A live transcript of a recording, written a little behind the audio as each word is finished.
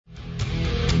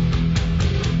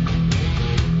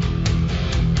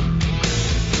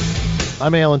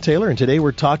I'm Alan Taylor, and today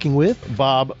we're talking with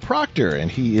Bob Proctor,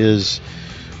 and he's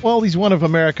one of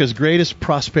America's greatest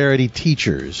prosperity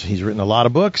teachers. He's written a lot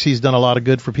of books, he's done a lot of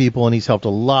good for people, and he's helped a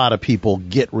lot of people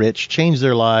get rich, change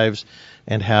their lives,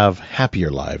 and have happier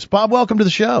lives. Bob, welcome to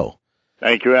the show.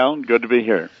 Thank you, Alan. Good to be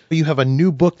here. You have a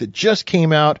new book that just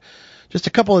came out just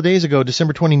a couple of days ago,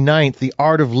 December 29th, The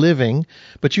Art of Living,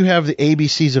 but you have the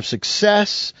ABCs of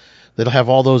Success that'll have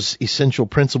all those essential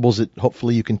principles that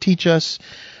hopefully you can teach us.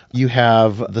 You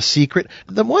have The Secret.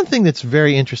 The one thing that's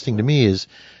very interesting to me is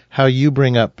how you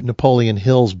bring up Napoleon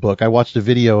Hill's book. I watched a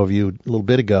video of you a little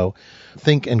bit ago,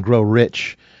 Think and Grow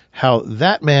Rich, how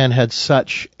that man had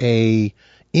such a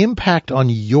impact on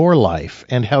your life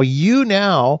and how you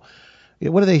now,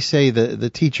 what do they say, the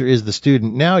teacher is the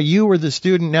student. Now you were the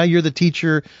student, now you're the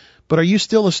teacher, but are you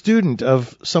still a student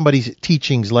of somebody's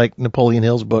teachings like Napoleon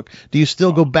Hill's book? Do you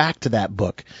still go back to that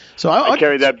book? So I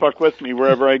carry that book with me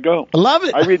wherever I go. I love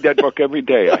it. I read that book every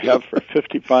day. I have for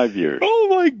 55 years. Oh,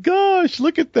 my gosh.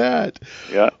 Look at that.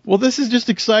 Yeah. Well, this is just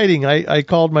exciting. I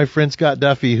called my friend Scott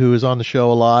Duffy, who is on the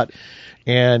show a lot,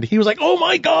 and he was like, oh,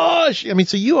 my gosh. I mean,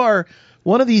 so you are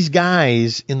one of these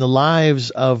guys in the lives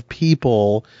of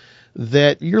people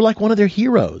that you're like one of their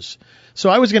heroes. So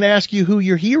I was going to ask you who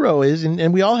your hero is,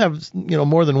 and we all have,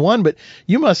 more than one, but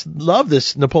you must love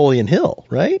this Napoleon Hill,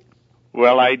 right?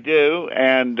 Well, I do,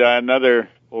 and another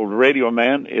old radio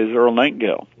man is Earl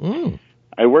Nightingale. Mm.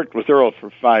 I worked with Earl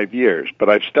for 5 years, but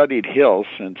I've studied Hill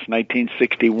since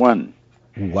 1961.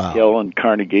 Wow. Hill and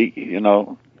Carnegie,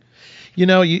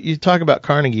 You talk about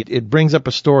Carnegie, it brings up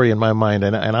a story in my mind,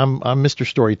 and I'm Mr.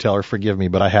 Storyteller, forgive me,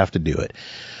 but I have to do it.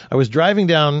 I was driving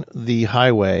down the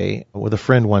highway with a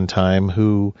friend one time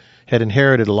who had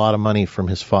inherited a lot of money from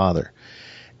his father.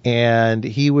 And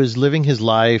he was living his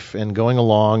life and going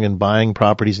along and buying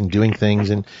properties and doing things.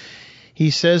 And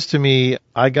he says to me,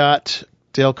 I got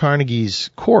Dale Carnegie's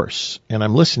course and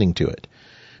I'm listening to it.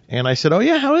 And I said, oh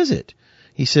yeah, how is it?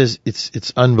 He says,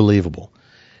 it's unbelievable.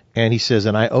 And he says,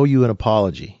 and I owe you an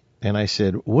apology. And I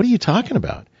said, what are you talking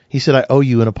about? He said, I owe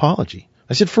you an apology.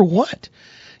 I said, for what?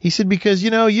 He said, because,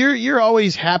 you're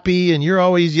always happy and you're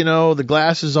always, the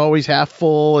glass is always half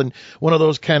full and one of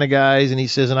those kind of guys. And he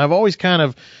says, and I've always kind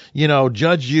of,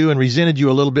 judged you and resented you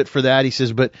a little bit for that. He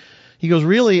says, but he goes,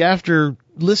 really, after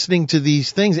listening to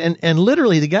these things, and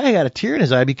literally the guy had a tear in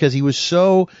his eye because he was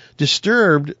so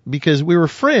disturbed because we were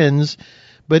friends,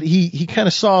 but he kind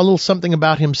of saw a little something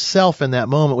about himself in that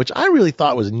moment, which I really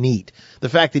thought was neat. The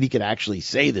fact that he could actually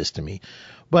say this to me,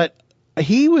 but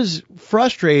he was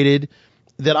frustrated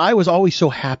that I was always so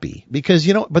happy because,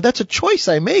 but that's a choice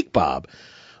I make, Bob.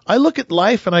 I look at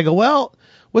life and I go, well,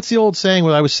 what's the old saying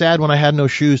where I was sad when I had no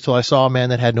shoes till I saw a man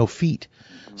that had no feet?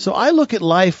 So I look at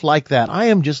life like that. I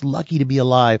am just lucky to be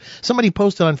alive. Somebody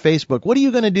posted on Facebook, what are you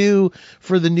going to do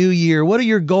for the new year? What are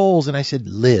your goals? And I said,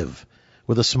 live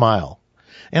with a smile.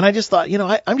 And I just thought,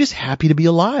 I'm just happy to be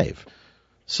alive.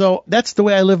 So that's the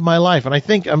way I live my life. And I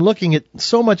think I'm looking at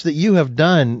so much that you have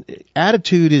done.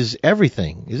 Attitude is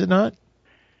everything, is it not?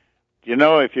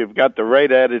 If you've got the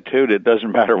right attitude, it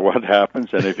doesn't matter what happens.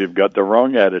 And if you've got the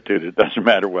wrong attitude, it doesn't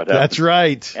matter what happens. That's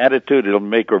right. Attitude, it'll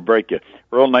make or break you.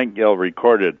 Earl Nightingale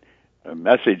recorded a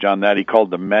message on that he called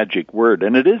the magic word.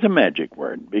 And it is a magic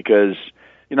word because,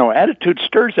 attitude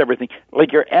stirs everything.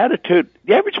 Like your attitude,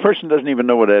 the average person doesn't even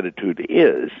know what attitude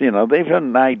is. They've had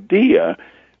an idea.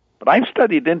 But I've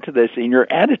studied into this, and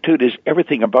your attitude is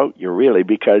everything about you, really,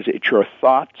 because it's your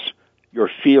thoughts, your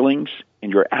feelings,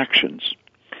 and your actions.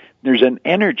 There's an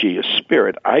energy, a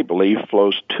spirit, I believe,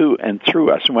 flows to and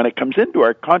through us. And when it comes into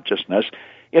our consciousness,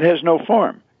 it has no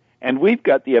form. And we've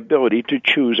got the ability to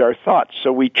choose our thoughts.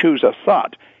 So we choose a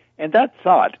thought. And that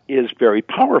thought is very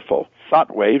powerful.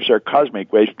 Thought waves or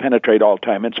cosmic waves penetrate all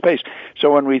time and space.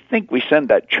 So when we think, we send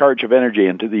that charge of energy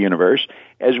into the universe.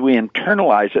 As we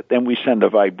internalize it, then we send a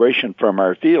vibration from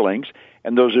our feelings.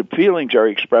 And those feelings are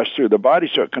expressed through the body,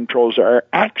 so it controls our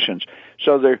actions.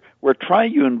 So we're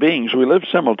triune beings. We live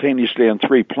simultaneously on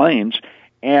three planes,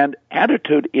 and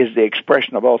attitude is the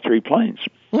expression of all three planes.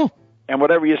 And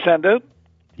whatever you send out,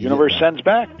 the universe sends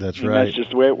back. That's right. That's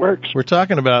just the way it works. We're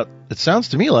talking about, it sounds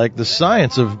to me like, the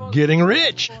science of getting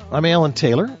rich. I'm Alan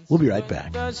Taylor. We'll be right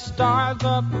back. The stars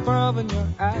up above in your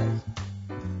eyes.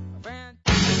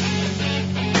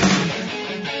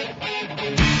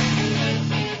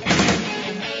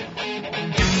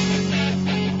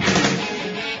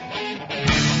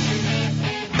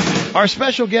 Our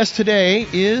special guest today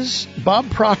is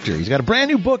Bob Proctor. He's got a brand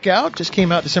new book out, just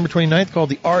came out December 29th, called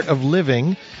The Art of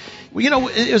Living. Well,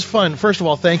 it was fun. First of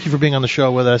all, thank you for being on the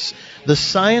show with us. The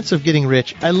science of getting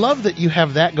rich. I love that you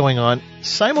have that going on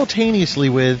simultaneously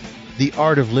with The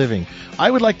Art of Living. I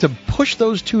would like to push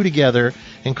those two together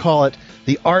and call it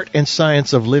The Art and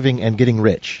Science of Living and Getting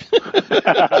Rich.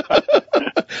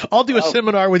 I'll do a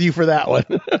seminar with you for that one.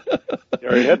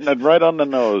 You're hitting it right on the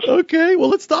nose. Okay, well,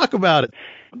 let's talk about it.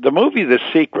 The movie The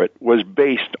Secret was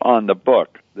based on the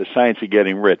book, The Science of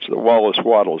Getting Rich, that Wallace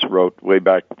Wattles wrote way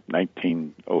back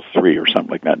 1903 or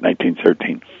something like that,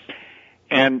 1913.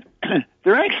 And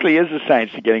there actually is a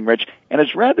science to getting rich, and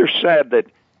it's rather sad that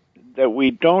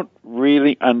we don't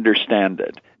really understand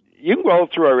it. You can go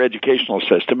through our educational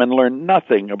system and learn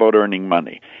nothing about earning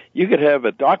money. You could have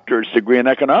a doctor's degree in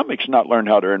economics and not learn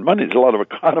how to earn money. There's a lot of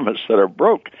economists that are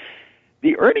broke.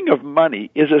 The earning of money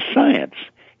is a science,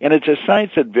 and it's a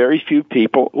science that very few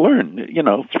people learn.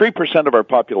 3% of our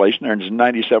population earns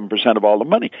 97% of all the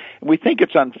money. And we think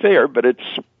it's unfair, but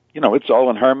it's all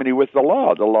in harmony with the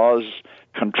law. The laws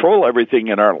control everything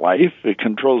in our life. It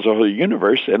controls the whole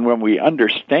universe. And when we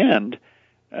understand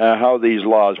how these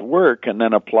laws work and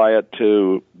then apply it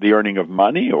to the earning of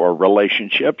money or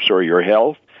relationships or your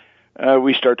health,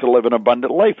 we start to live an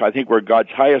abundant life. I think we're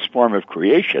God's highest form of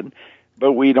creation,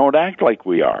 but we don't act like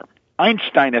we are.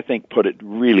 Einstein, I think, put it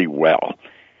really well.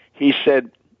 He said,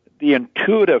 the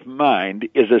intuitive mind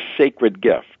is a sacred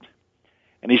gift.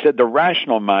 And he said, the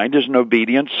rational mind is an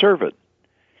obedient servant.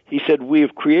 He said, we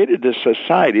have created a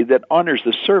society that honors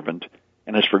the servant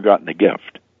and has forgotten the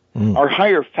gift. Our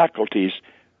higher faculties,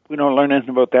 we don't learn anything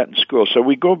about that in school. So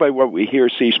we go by what we hear,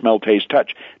 see, smell, taste,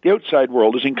 touch. The outside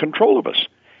world is in control of us.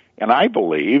 And I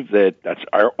believe that that's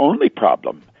our only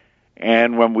problem.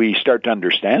 And when we start to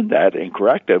understand that and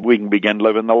correct it, we can begin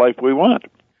living the life we want.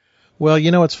 Well,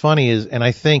 what's funny is, and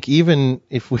I think even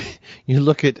if you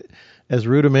look at, as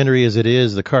rudimentary as it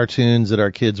is, the cartoons that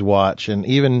our kids watch, and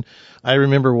even I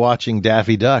remember watching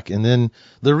Daffy Duck, and then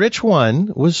the rich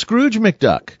one was Scrooge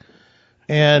McDuck.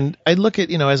 And I look at,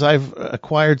 as I've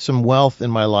acquired some wealth in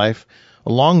my life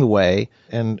along the way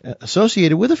and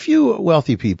associated with a few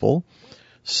wealthy people,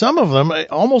 some of them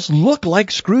almost look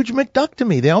like Scrooge McDuck to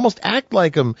me. They almost act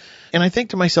like him. And I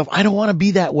think to myself, I don't want to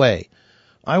be that way.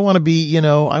 I want to be,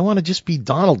 I want to just be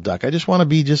Donald Duck. I just want to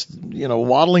be just,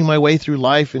 waddling my way through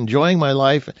life, enjoying my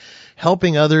life,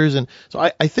 helping others. And so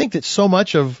I think that so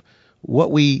much of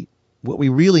what we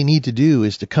really need to do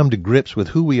is to come to grips with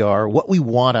who we are, what we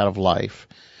want out of life.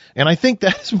 And I think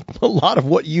that's a lot of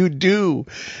what you do,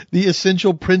 the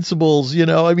essential principles,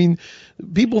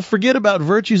 people forget about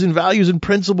virtues and values and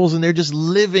principles, and they're just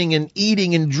living and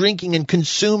eating and drinking and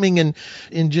consuming and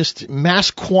in just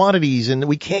mass quantities, and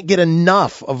we can't get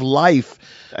enough of life.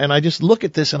 And I just look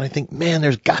at this and I think, man,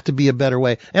 there's got to be a better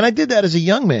way. And I did that as a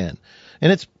young man,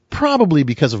 and it's probably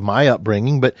because of my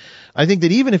upbringing, but I think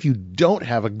that even if you don't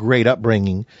have a great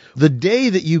upbringing, the day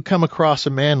that you come across a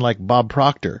man like Bob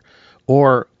Proctor,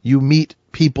 or you meet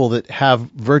people that have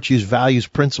virtues, values,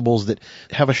 principles that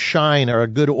have a shine or a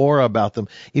good aura about them,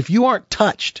 if you aren't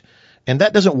touched and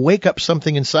that doesn't wake up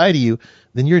something inside of you,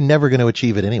 then you're never going to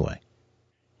achieve it anyway.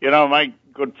 My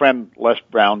good friend Les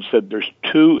Brown said there's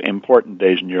two important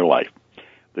days in your life: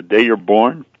 the day you're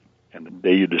born and the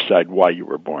day you decide why you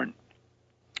were born.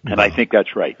 And I think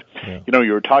that's right. Yeah.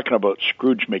 You were talking about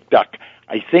Scrooge McDuck.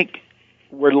 I think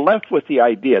we're left with the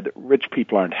idea that rich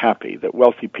people aren't happy, that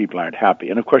wealthy people aren't happy.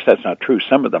 And, of course, that's not true.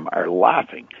 Some of them are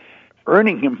laughing.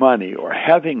 Earning money or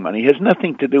having money has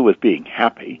nothing to do with being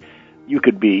happy. You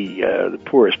could be the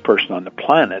poorest person on the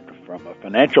planet from a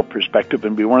financial perspective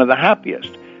and be one of the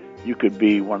happiest. You could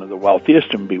be one of the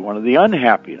wealthiest and be one of the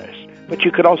unhappiest. But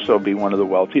you could also be one of the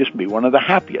wealthiest and be one of the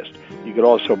happiest. You could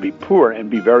also be poor and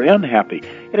be very unhappy.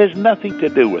 It has nothing to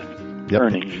do with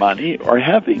earning money or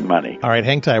having money. All right,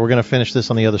 hang tight. We're going to finish this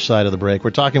on the other side of the break.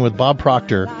 We're talking with Bob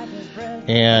Proctor,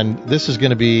 and this is going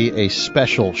to be a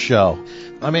special show.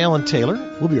 I'm Alan Taylor.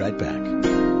 We'll be right back.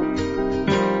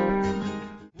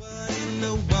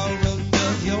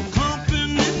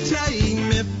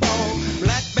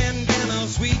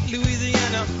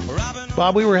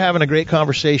 Bob, we were having a great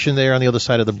conversation there on the other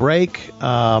side of the break.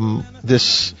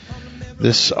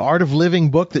 This Art of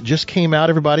Living book that just came out,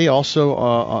 everybody,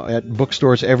 also at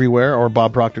bookstores everywhere or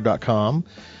bobproctor.com.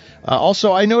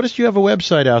 Also, I noticed you have a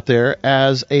website out there,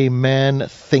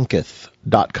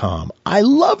 asamanThinketh.com. I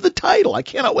love the title. I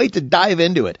cannot wait to dive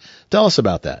into it. Tell us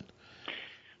about that.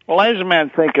 Well, As a Man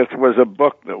Thinketh was a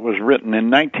book that was written in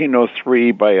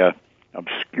 1903 by a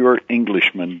obscure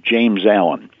Englishman, James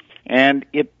Allen. And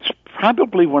it's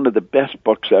probably one of the best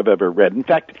books I've ever read. In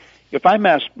fact, if I'm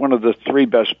asked one of the three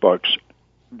best books,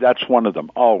 that's one of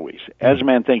them, always. As a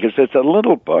Man Thinketh, it's a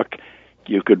little book.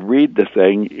 You could read the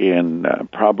thing in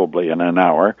probably in an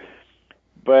hour.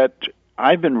 But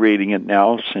I've been reading it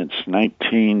now since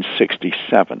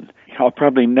 1967. I'll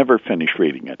probably never finish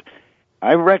reading it.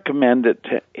 I recommend it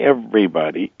to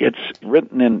everybody. It's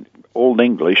written in Old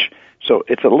English, so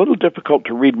it's a little difficult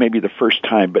to read maybe the first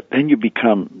time, but then you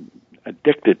become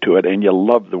addicted to it and you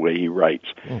love the way he writes.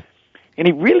 And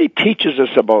he really teaches us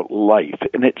about life,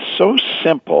 and it's so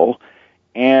simple,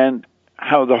 and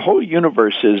how the whole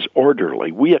universe is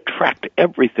orderly. We attract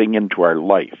everything into our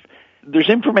life. There's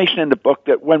information in the book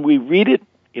that when we read it,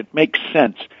 it makes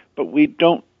sense, but we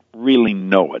don't really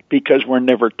know it because we're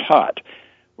never taught.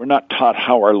 We're not taught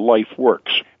how our life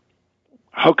works.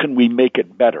 How can we make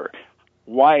it better?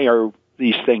 Why are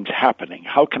these things happening?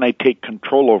 How can I take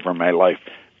control over my life?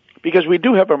 Because we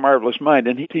do have a marvelous mind,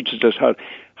 and he teaches us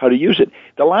how to use it.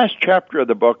 The last chapter of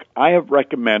the book, I have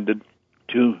recommended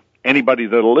to anybody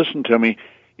that will listen to me,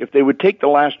 if they would take the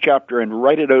last chapter and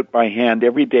write it out by hand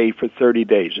every day for 30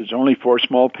 days. It's only 4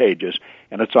 small pages,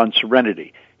 and it's on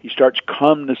serenity. He starts,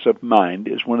 calmness of mind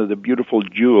is one of the beautiful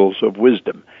jewels of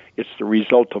wisdom. It's the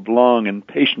result of long and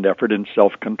patient effort and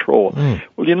self-control.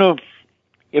 Well, you know,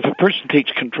 if a person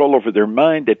takes control over their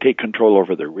mind, they take control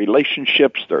over their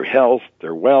relationships, their health,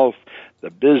 their wealth,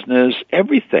 the business,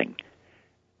 everything.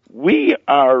 We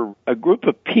are a group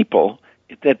of people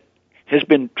that has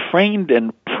been trained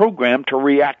and programmed to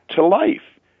react to life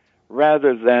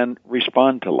rather than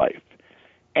respond to life.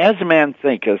 As a Man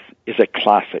Thinketh is a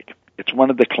classic. It's one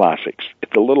of the classics.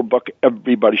 It's a little book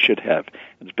everybody should have.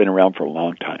 It's been around for a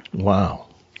long time. Wow,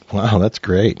 that's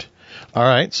great. All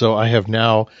right, so I have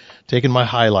now taken my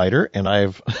highlighter and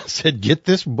I've said, get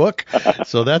this book.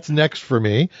 So that's next for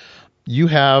me. You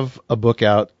have a book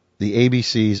out, The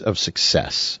ABCs of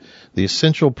Success, the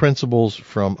essential principles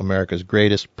from America's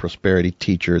greatest prosperity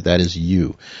teacher. That is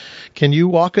you. Can you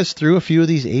walk us through a few of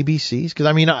these ABCs? Because,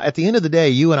 I mean, at the end of the day,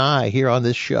 you and I here on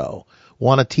this show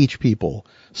want to teach people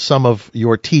some of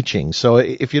your teaching. So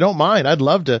if you don't mind, I'd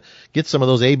love to get some of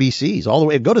those ABCs all the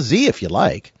way. Go to Z if you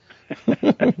like.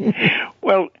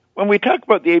 Well, when we talk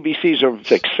about the ABCs of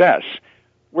success,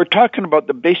 we're talking about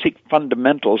the basic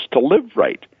fundamentals to live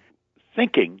right.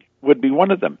 Thinking would be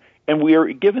one of them. And we are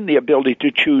given the ability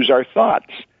to choose our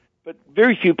thoughts. But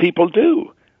very few people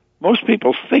do. Most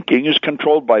people's thinking is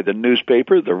controlled by the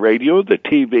newspaper, the radio, the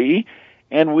TV,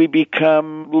 and we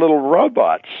become little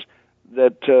robots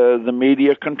that the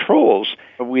media controls.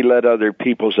 We let other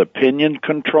people's opinion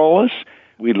control us.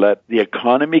 We let the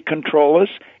economy control us.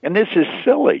 And this is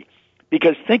silly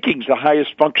because thinking's the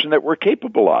highest function that we're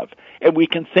capable of. And we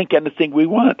can think anything we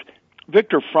want.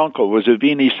 Viktor Frankl was a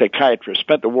Viennese psychiatrist,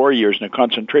 spent the war years in a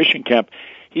concentration camp.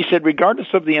 He said, regardless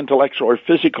of the intellectual or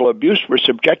physical abuse we're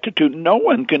subjected to, no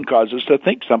one can cause us to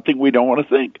think something we don't want to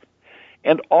think.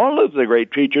 And all of the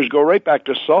great teachers go right back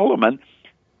to Solomon.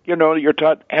 You know, you're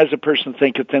taught, as a person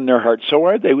thinketh in their heart, so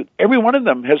are they. Every one of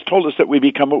them has told us that we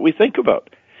become what we think about.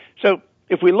 So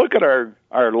if we look at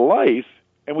our life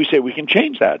and we say we can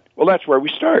change that, well, that's where we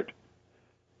start.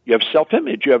 You have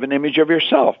self-image. You have an image of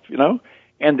yourself, you know.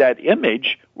 And that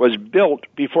image was built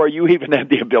before you even had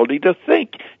the ability to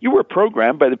think. You were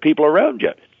programmed by the people around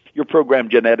you. You're programmed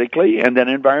genetically and then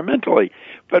environmentally.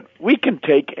 But we can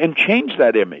take and change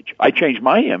that image. I changed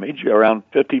my image around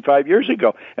 55 years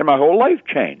ago, and my whole life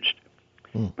changed.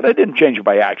 But I didn't change it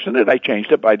by accident. I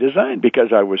changed it by design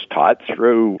because I was taught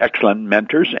through excellent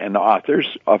mentors and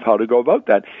authors of how to go about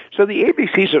that. So the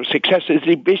ABCs of success is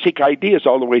the basic ideas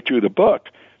all the way through the book.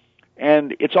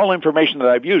 And it's all information that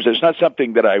I've used. It's not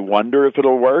something that I wonder if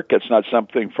it'll work. It's not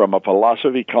something from a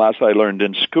philosophy class I learned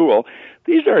in school.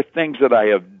 These are things that I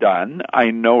have done. I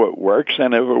know it works,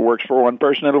 and if it works for one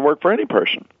person, it'll work for any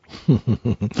person.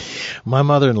 My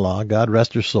mother-in-law, God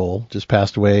rest her soul, just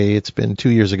passed away. It's been 2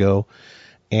 years ago.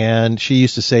 And she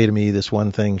used to say to me this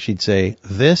one thing. She'd say,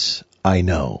 "This I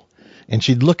know." And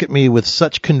she'd look at me with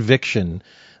such conviction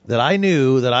that I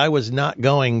knew that I was not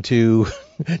going to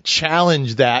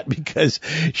challenge that, because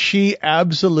she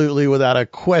absolutely, without a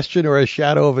question or a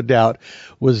shadow of a doubt,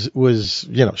 was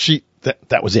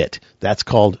that was it. That's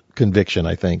called conviction,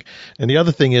 I think. And the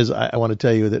other thing is, I want to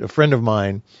tell you that a friend of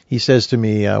mine, he says to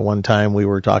me one time, we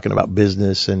were talking about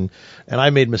business, and I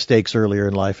made mistakes earlier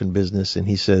in life in business, and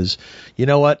he says, "You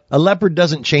know what? A leopard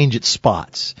doesn't change its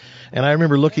spots." And I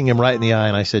remember looking him right in the eye,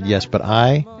 and I said, "Yes, but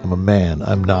I am a man.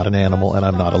 I'm not an animal, and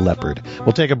I'm not a leopard."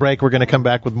 We'll take a break. We're going to come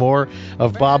back with more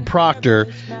of Bob Proctor.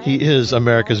 He is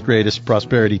America's greatest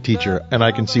prosperity teacher, and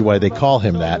I can see why they call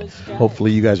him that.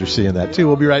 Hopefully you guys are seeing that too.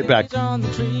 We'll be right back.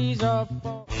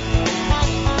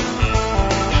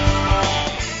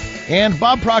 And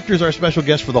Bob Proctor is our special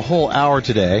guest for the whole hour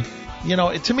today. You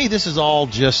know, to me, this is all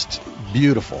just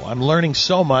beautiful. I'm learning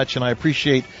so much, and I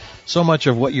appreciate so much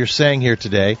of what you're saying here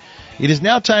today. It is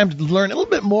now time to learn a little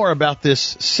bit more about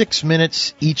this 6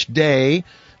 minutes each day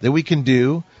that we can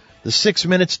do, the 6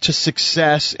 minutes to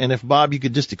success. And if, Bob, you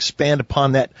could just expand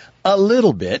upon that a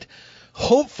little bit,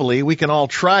 hopefully we can all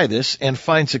try this and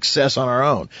find success on our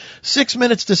own. 6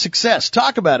 minutes to success.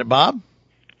 Talk about it, Bob.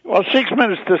 Well, 6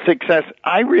 minutes to success,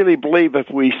 I really believe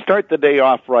if we start the day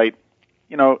off right,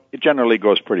 it generally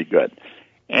goes pretty good.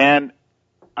 And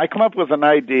I come up with an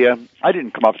idea. I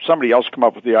didn't come up. Somebody else came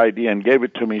up with the idea and gave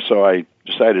it to me, so I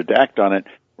decided to act on it,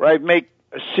 where I make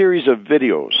a series of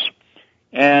videos.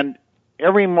 And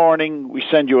every morning we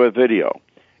send you a video.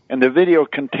 And the video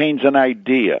contains an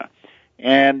idea.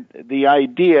 And the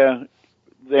idea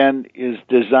then is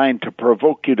designed to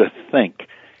provoke you to think.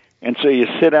 And so you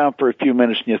sit down for a few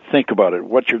minutes and you think about it,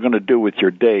 what you're going to do with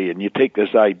your day, and you take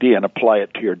this idea and apply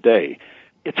it to your day.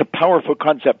 It's a powerful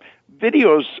concept.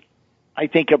 Videos, I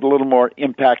think, have a little more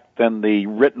impact than the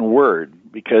written word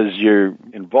because you're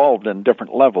involved in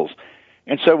different levels.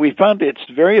 And so we found it's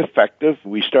very effective.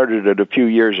 We started it a few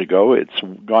years ago. It's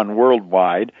gone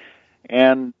worldwide.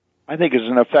 And I think it's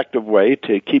an effective way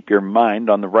to keep your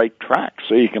mind on the right track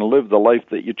so you can live the life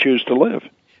that you choose to live.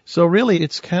 So really,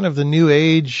 it's kind of the new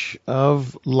age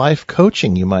of life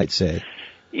coaching, you might say.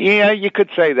 Yeah, you could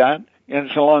say that. And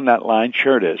it's along that line.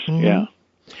 Sure it is, yeah.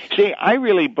 See, I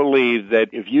really believe that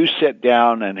if you sit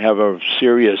down and have a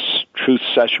serious truth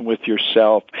session with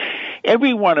yourself,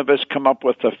 every one of us come up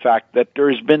with the fact that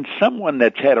there's been someone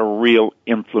that's had a real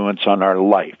influence on our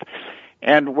life.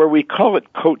 And where we call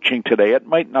it coaching today, it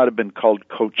might not have been called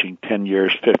coaching 10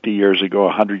 years, 50 years ago,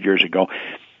 100 years ago.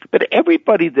 But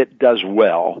everybody that does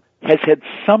well has had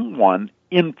someone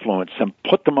influence them,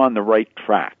 put them on the right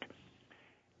track.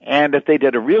 And if they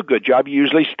did a real good job, you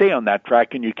usually stay on that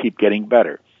track and you keep getting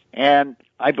better. And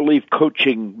I believe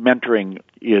coaching, mentoring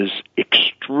is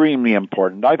extremely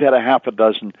important. I've had a half a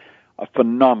dozen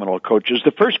phenomenal coaches.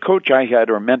 The first coach I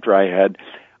had, or mentor I had,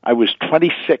 I was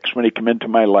 26 when he came into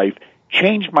my life,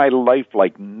 changed my life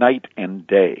like night and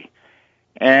day.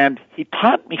 And he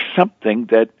taught me something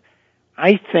that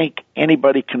I think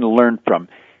anybody can learn from.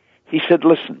 He said,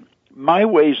 listen, my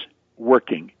way's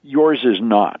working, yours is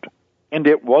not. And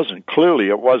it wasn't. Clearly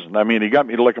it wasn't. I mean, he got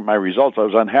me to look at my results. I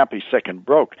was unhappy, sick, and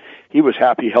broke. He was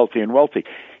happy, healthy, and wealthy.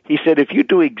 He said, if you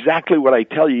do exactly what I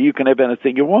tell you, you can have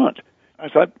anything you want. I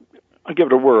thought, I'll give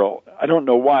it a whirl. I don't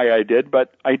know why I did,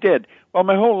 but I did. Well,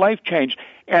 my whole life changed.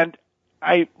 And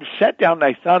I sat down and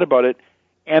I thought about it,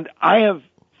 and I have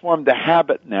formed a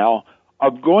habit now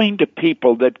of going to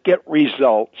people that get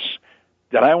results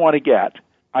that I want to get.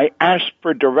 I ask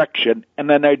for direction, and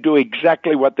then I do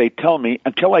exactly what they tell me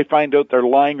until I find out they're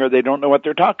lying or they don't know what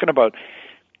they're talking about.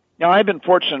 Now, I've been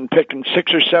fortunate in picking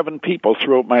 6 or 7 people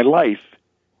throughout my life,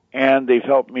 and they've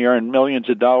helped me earn millions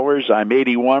of dollars. I'm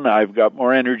 81. I've got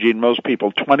more energy than most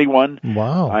people, 21.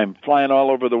 Wow. I'm flying all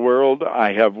over the world.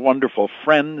 I have wonderful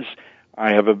friends.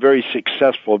 I have a very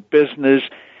successful business.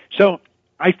 So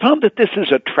I found that this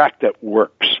is a track that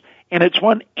works, and it's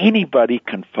one anybody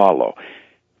can follow.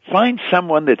 Find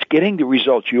someone that's getting the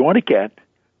results you want to get,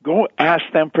 go ask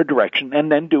them for direction, and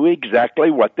then do exactly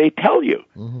what they tell you,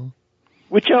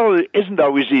 which isn't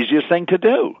always the easiest thing to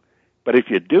do. But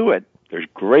if you do it, there's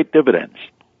great dividends.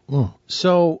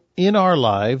 So in our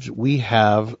lives, we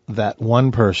have that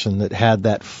one person that had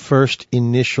that first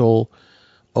initial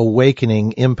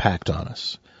awakening impact on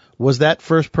us. Was that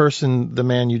first person the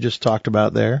man you just talked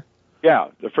about there? Yeah,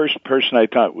 the first person I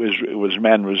thought was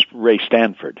Ray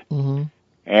Stanford.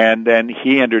 And then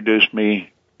he introduced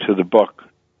me to the book,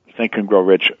 Think and Grow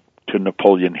Rich, to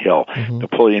Napoleon Hill.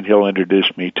 Napoleon Hill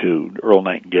introduced me to Earl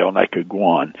Nightingale, and I could go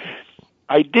on.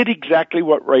 I did exactly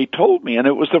what Ray told me, and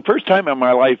it was the first time in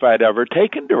my life I'd ever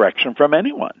taken direction from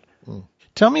anyone.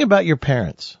 Tell me about your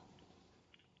parents.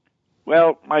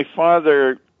 Well, my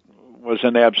father was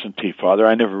an absentee father.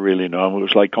 I never really knew him. It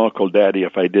was like Uncle Daddy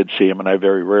if I did see him, and I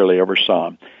very rarely ever saw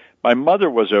him. My mother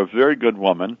was a very good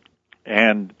woman,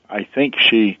 and I think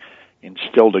she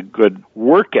instilled a good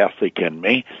work ethic in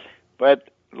me. But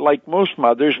like most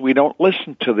mothers, we don't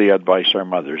listen to the advice our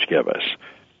mothers give us.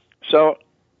 So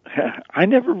I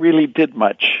never really did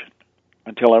much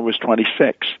until I was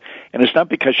 26. And it's not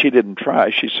because she didn't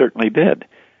try. She certainly did.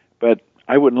 But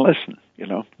I wouldn't listen,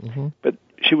 But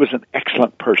she was an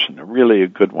excellent person, really a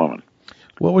good woman.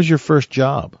 What was your first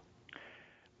job?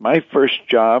 My first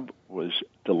job was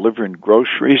delivering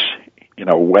groceries in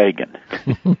a wagon,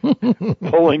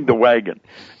 pulling the wagon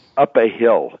up a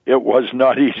hill. It was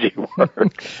not easy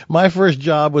work. My first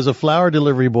job was a flower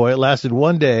delivery boy. It lasted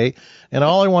one day, and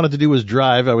all I wanted to do was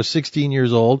drive. I was 16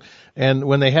 years old, and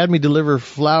when they had me deliver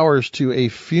flowers to a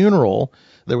funeral,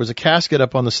 there was a casket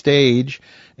up on the stage,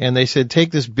 And they said,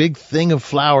 take this big thing of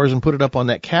flowers and put it up on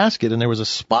that casket. And there was a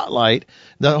spotlight.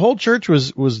 The whole church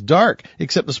was dark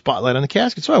except the spotlight on the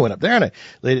casket. So I went up there and I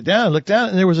laid it down and looked down,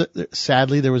 and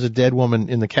sadly, there was a dead woman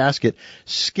in the casket.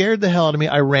 Scared the hell out of me.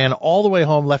 I ran all the way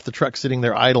home, left the truck sitting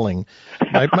there idling.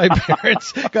 My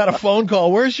parents got a phone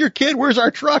call. Where's your kid? Where's our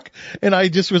truck? And I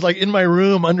just was like in my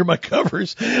room under my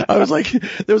covers. I was like,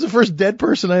 that was the first dead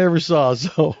person I ever saw.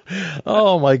 So,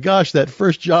 oh my gosh, that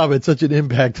first job had such an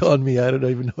impact on me. I don't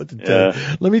even know what to tell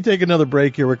you. Let me take another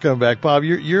break here. We're coming back. Bob,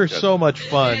 you're so much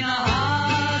fun.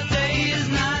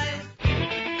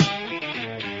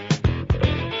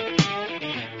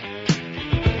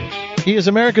 He is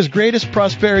America's greatest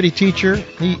prosperity teacher.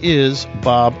 He is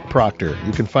Bob Proctor.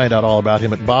 You can find out all about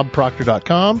him at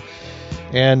bobproctor.com.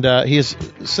 And he has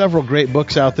several great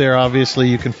books out there. Obviously,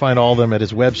 you can find all of them at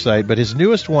his website. But his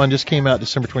newest one just came out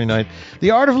December 29th,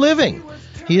 The Art of Living.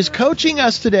 He is coaching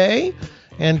us today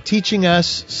and teaching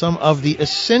us some of the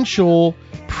essential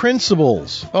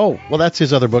principles. Oh, well, that's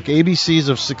his other book, ABCs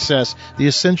of Success, The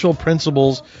Essential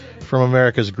Principles from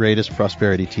America's Greatest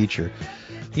Prosperity Teacher.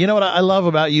 You know what I love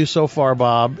about you so far,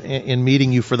 Bob, in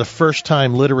meeting you for the first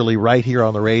time, literally right here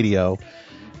on the radio,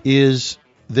 is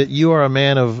that you are a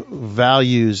man of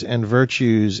values and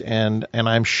virtues, and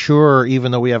I'm sure,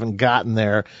 even though we haven't gotten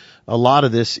there, a lot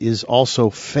of this is also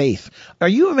faith. Are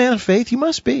you a man of faith? You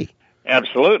must be.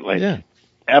 Absolutely. Yeah.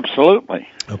 Absolutely.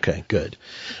 Okay, good.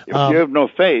 If you have no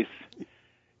faith,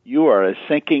 you are a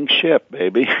sinking ship,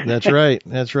 baby. That's right.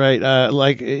 That's right.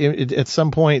 At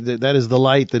some point, that is the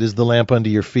light that is the lamp under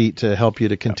your feet to help you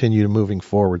to continue moving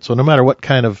forward. So no matter what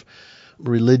kind of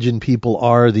religion people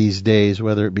are these days,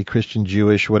 whether it be Christian,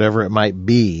 Jewish, whatever it might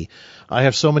be, I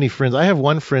have so many friends. I have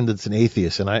one friend that's an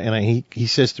atheist, and he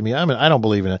says to me, I don't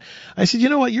believe in it. I said, you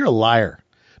know what? You're a liar,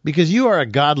 because you are a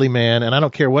godly man, and I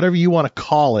don't care whatever you want to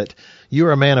call it.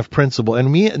 You're a man of principle.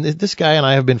 And this guy and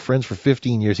I have been friends for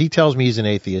 15 years. He tells me he's an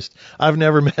atheist. I've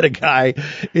never met a guy.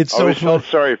 It's so always felt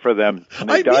sorry for them. When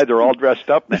they die, they're all dressed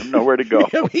up and have nowhere to go.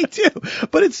 Yeah, me too.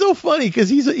 But it's so funny because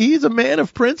he's a man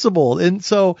of principle. And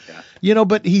so,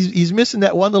 but he's missing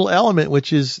that one little element,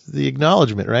 which is the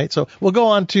acknowledgement, right? So we'll go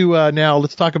on to now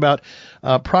let's talk about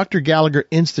Proctor Gallagher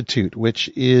Institute,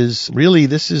 which is really,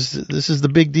 this is the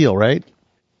big deal, right?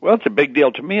 Well, it's a big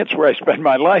deal to me. It's where I spend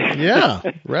my life. Yeah,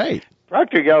 right.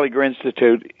 Proctor Gallagher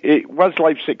Institute, it was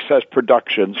Life Success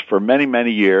Productions for many,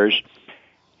 many years,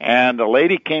 and a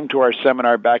lady came to our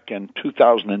seminar back in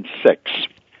 2006.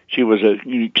 She was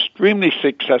an extremely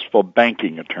successful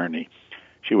banking attorney.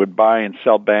 She would buy and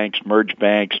sell banks, merge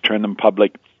banks, turn them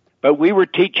public. But we were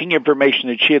teaching information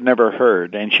that she had never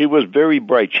heard, and she was very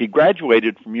bright. She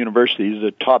graduated from university as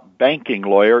a top banking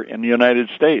lawyer in the United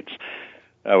States.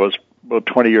 That was about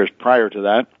 20 years prior to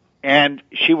that. And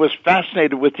she was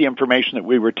fascinated with the information that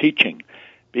we were teaching,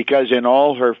 because in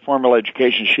all her formal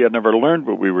education, she had never learned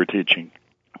what we were teaching.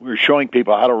 We were showing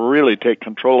people how to really take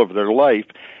control of their life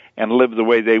and live the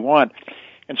way they want.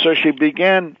 And so she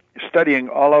began studying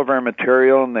all of our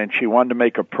material, and then she wanted to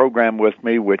make a program with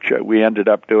me, which we ended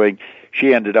up doing.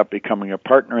 She ended up becoming a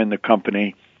partner in the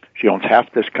company. She owns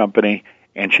half this company,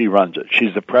 and she runs it.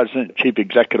 She's the president, chief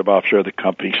executive officer of the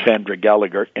company, Sandra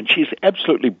Gallagher, and she's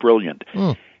absolutely brilliant.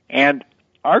 And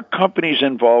our company's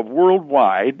involved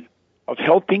worldwide of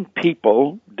helping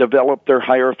people develop their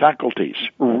higher faculties,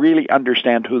 really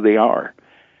understand who they are.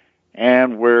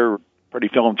 And we're pretty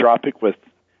philanthropic with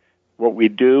what we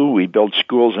do. We build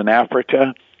schools in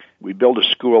Africa. We build a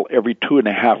school every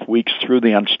 2.5 weeks through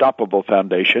the Unstoppable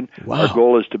Foundation. Wow. Our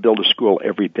goal is to build a school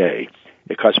every day.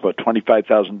 It costs about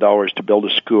 $25,000 to build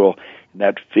a school, and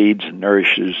that feeds and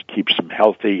nourishes, keeps them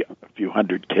healthy, a few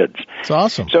hundred kids. It's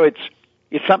awesome. So it's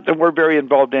something we're very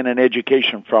involved in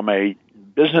education from a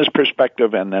business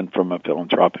perspective and then from a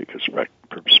philanthropic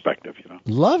perspective.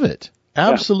 Love it.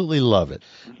 Absolutely love it.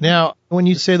 Now, when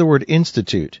you say the word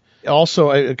institute,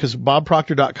 also, because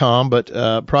bobproctor.com, but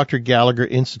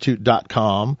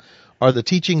proctorgallagherinstitute.com, are the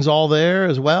teachings all there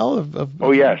as well?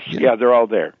 Oh, yes. Yeah, they're all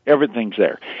there. Everything's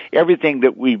there. Everything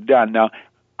that we've done. Now,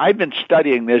 I've been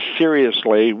studying this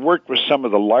seriously, worked with some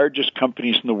of the largest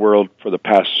companies in the world for the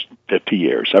past 50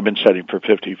 years. I've been studying for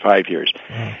 55 years.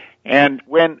 Wow. And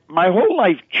when my whole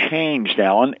life changed,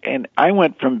 Alan, and I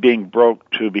went from being broke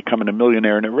to becoming a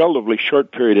millionaire in a relatively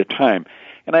short period of time,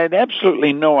 and I had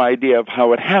absolutely no idea of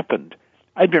how it happened.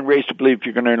 I'd been raised to believe if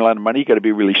you're going to earn a lot of money, you've got to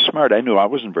be really smart. I knew I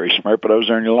wasn't very smart, but I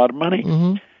was earning a lot of money.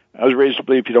 Mm-hmm. I was raised to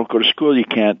believe if you don't go to school, you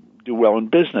can't do well in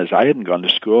business. I hadn't gone to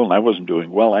school, and I wasn't doing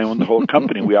well. I owned the whole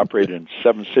company. We operated in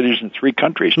 7 cities and 3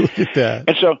 countries. Look at that.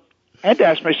 And so I had to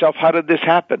ask myself, how did this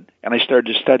happen? And I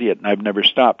started to study it, and I've never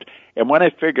stopped. And when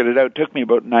I figured it out, it took me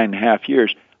about 9.5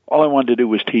 years. All I wanted to do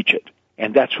was teach it.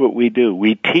 And that's what we do.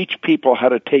 We teach people how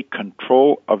to take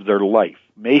control of their life.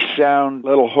 May sound a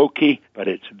little hokey, but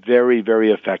it's very,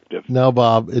 very effective. No,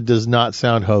 Bob, it does not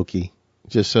sound hokey,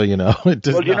 just so you know. It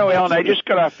does well, you know, Alan, I just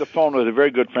got off the phone with a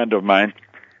very good friend of mine.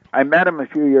 I met him a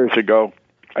few years ago.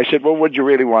 I said, well, what do you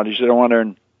really want? He said, I want to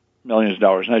earn millions of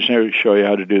dollars. And I said, I'll show you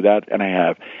how to do that, and I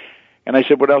have. And I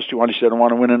said, what else do you want? He said, I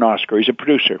want to win an Oscar. He's a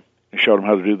producer. I showed him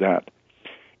how to do that.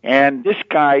 And this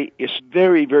guy is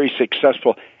very, very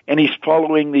successful, and he's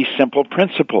following these simple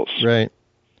principles. Right.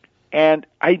 And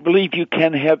I believe you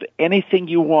can have anything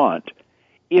you want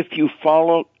if you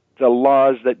follow the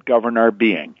laws that govern our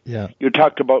being. Yeah. You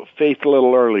talked about faith a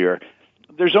little earlier.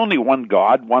 There's only one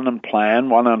God, one plan,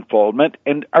 one unfoldment,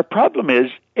 and our problem is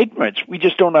ignorance. We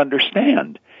just don't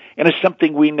understand. And it's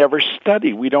something we never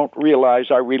study. We don't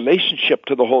realize our relationship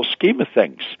to the whole scheme of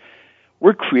things.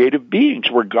 We're creative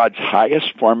beings. We're God's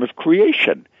highest form of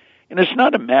creation. And it's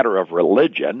not a matter of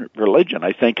religion. Religion,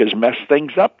 I think, has messed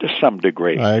things up to some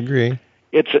degree. I agree.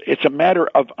 It's a matter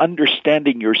of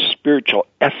understanding your spiritual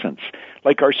essence.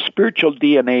 Like our spiritual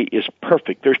DNA is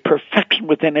perfect. There's perfection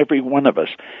within every one of us.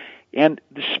 And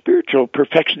the spiritual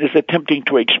perfection is attempting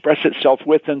to express itself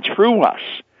with and through us.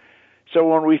 So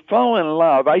when we fall in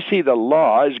love, I see the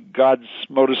law as God's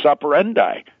modus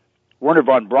operandi. Wernher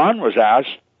von Braun was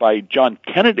asked by John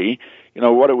Kennedy,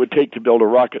 what it would take to build a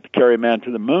rocket to carry a man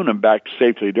to the moon and back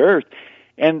safely to Earth.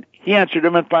 And he answered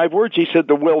him in 5 words. He said,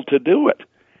 the will to do it.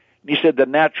 He said the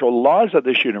natural laws of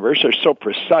this universe are so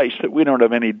precise that we don't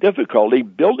have any difficulty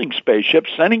building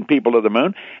spaceships, sending people to the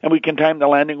moon, and we can time the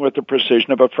landing with the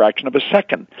precision of a fraction of a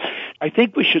second. I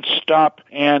think we should stop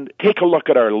and take a look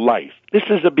at our life. This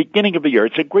is the beginning of the year.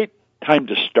 It's a great time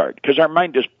to start because our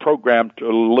mind is programmed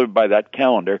to live by that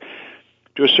calendar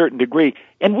to a certain degree.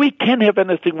 And we can have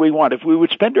anything we want if we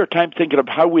would spend our time thinking of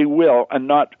how we will and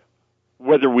not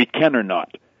whether we can or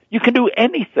not. You can do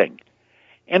anything.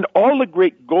 And all the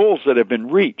great goals that have been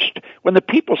reached, when the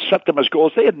people set them as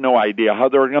goals, they had no idea how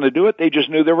they were going to do it. They just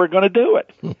knew they were going to do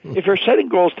it. If you're setting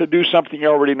goals to do something you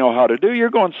already know how to do,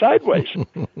 you're going sideways.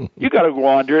 You got to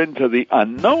wander into the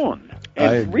unknown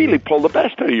and really pull the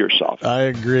best out of yourself. I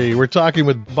agree. We're talking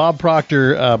with Bob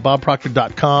Proctor,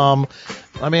 bobproctor.com.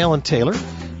 I'm Alan Taylor.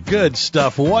 Good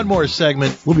stuff. One more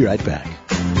segment. We'll be right back.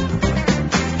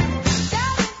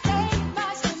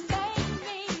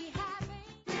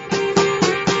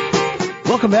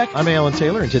 Welcome back. I'm Alan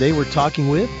Taylor, and today we're talking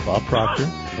with Bob Proctor.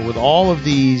 With all of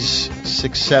these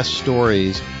success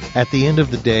stories, at the end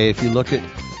of the day, if you look at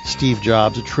Steve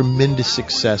Jobs, a tremendous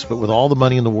success, but with all the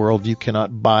money in the world, you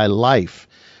cannot buy life,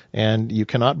 and you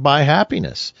cannot buy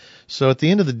happiness. So at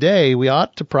the end of the day, we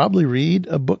ought to probably read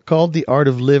a book called The Art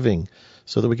of Living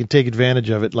so that we can take advantage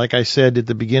of it. Like I said at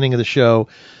the beginning of the show,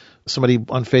 somebody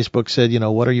on Facebook said,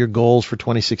 what are your goals for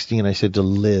 2016? I said to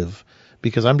live.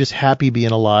 Because I'm just happy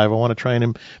being alive. I want to try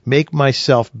and make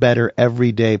myself better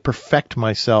every day, perfect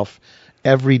myself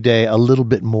every day a little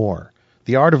bit more.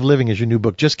 The Art of Living is your new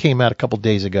book. Just came out a couple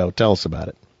days ago. Tell us about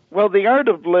it. Well, The Art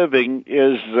of Living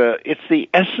is it's the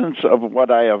essence of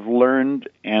what I have learned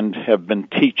and have been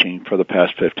teaching for the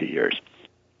past 50 years.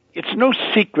 It's no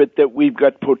secret that we've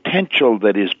got potential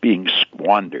that is being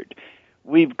squandered.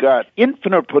 We've got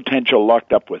infinite potential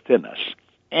locked up within us.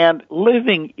 And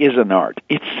living is an art.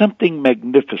 It's something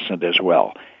magnificent as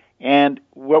well. And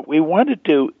what we want to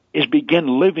do is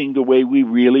begin living the way we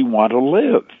really want to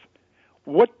live.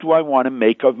 What do I want to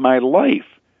make of my life?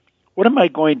 What am I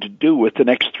going to do with the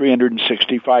next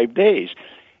 365 days?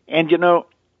 And,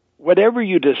 whatever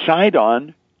you decide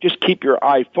on, just keep your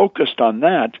eye focused on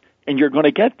that, and you're going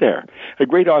to get there. A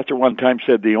great author one time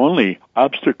said the only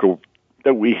obstacle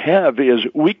that we have is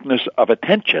weakness of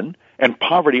attention and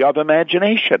poverty of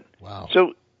imagination. Wow.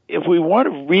 So if we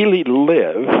want to really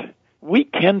live, we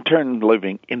can turn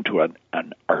living into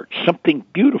an art, something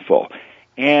beautiful.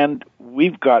 And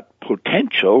we've got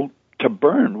potential to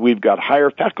burn. We've got higher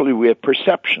faculty. We have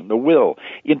perception, the will,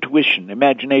 intuition,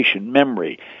 imagination,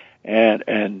 memory, and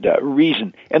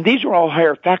reason. And these are all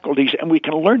higher faculties, and we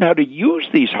can learn how to use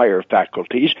these higher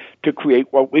faculties to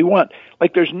create what we want.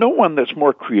 Like there's no one that's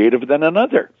more creative than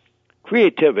another.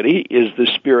 Creativity is the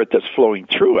spirit that's flowing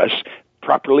through us,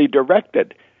 properly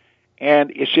directed.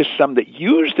 And it's just some that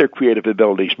use their creative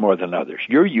abilities more than others.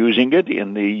 You're using it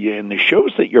in the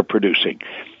shows that you're producing,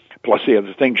 plus the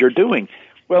other things you're doing.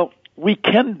 Well, we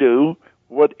can do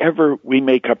whatever we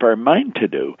make up our mind to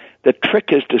do. The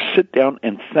trick is to sit down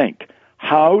and think,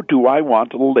 how do I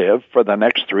want to live for the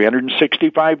next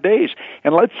 365 days?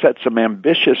 And let's set some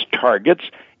ambitious targets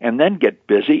and then get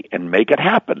busy and make it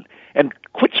happen. And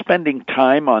quit spending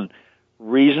time on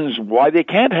reasons why they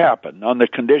can't happen, on the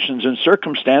conditions and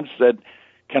circumstance that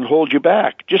can hold you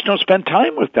back. Just don't spend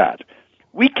time with that.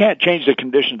 We can't change the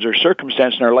conditions or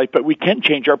circumstance in our life, but we can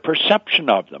change our perception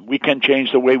of them. We can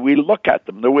change the way we look at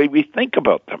them, the way we think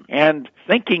about them. And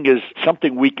thinking is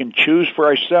something we can choose for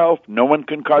ourselves. No one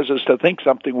can cause us to think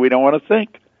something we don't want to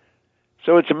think.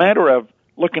 So it's a matter of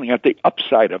looking at the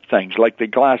upside of things, like the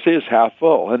glass is half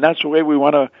full. And that's the way we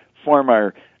want to form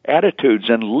our attitudes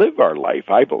and live our life,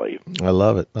 I believe. I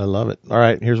love it. I love it. All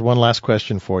right, here's one last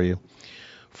question for you.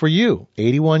 For you,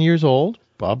 81 years old,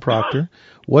 Bob Proctor,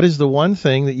 what is the one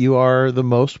thing that you are the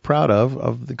most proud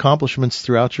of the accomplishments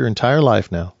throughout your entire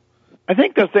life now? I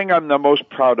think the thing I'm the most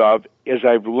proud of is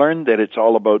I've learned that it's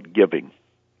all about giving.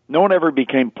 No one ever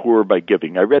became poor by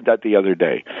giving. I read that the other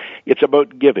day. It's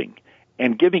about giving,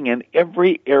 and giving in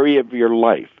every area of your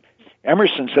life.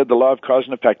 Emerson said the law of cause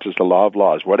and effect is the law of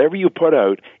laws. Whatever you put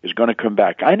out is going to come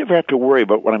back. I never have to worry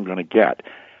about what I'm going to get.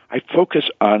 I focus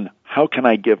on how can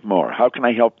I give more? How can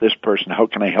I help this person? How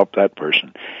can I help that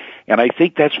person? And I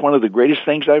think that's one of the greatest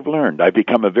things I've learned. I've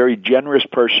become a very generous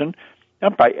person,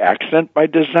 not by accident, by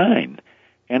design.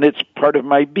 And it's part of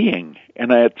my being.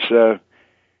 And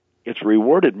it's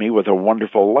rewarded me with a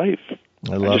wonderful life.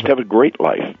 I just have a great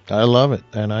life. I love it.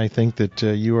 And I think that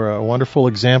you are a wonderful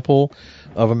example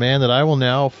of a man that I will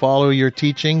now follow your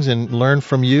teachings and learn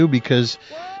from you, because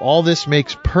all this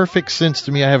makes perfect sense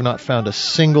to me. I have not found a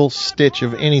single stitch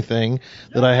of anything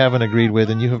that I haven't agreed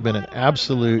with, and you have been an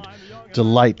absolute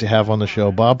delight to have on the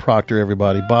show. Bob Proctor,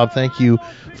 everybody. Bob, thank you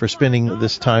for spending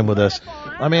this time with us.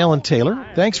 I'm Alan Taylor.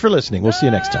 Thanks for listening. We'll see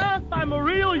you next time.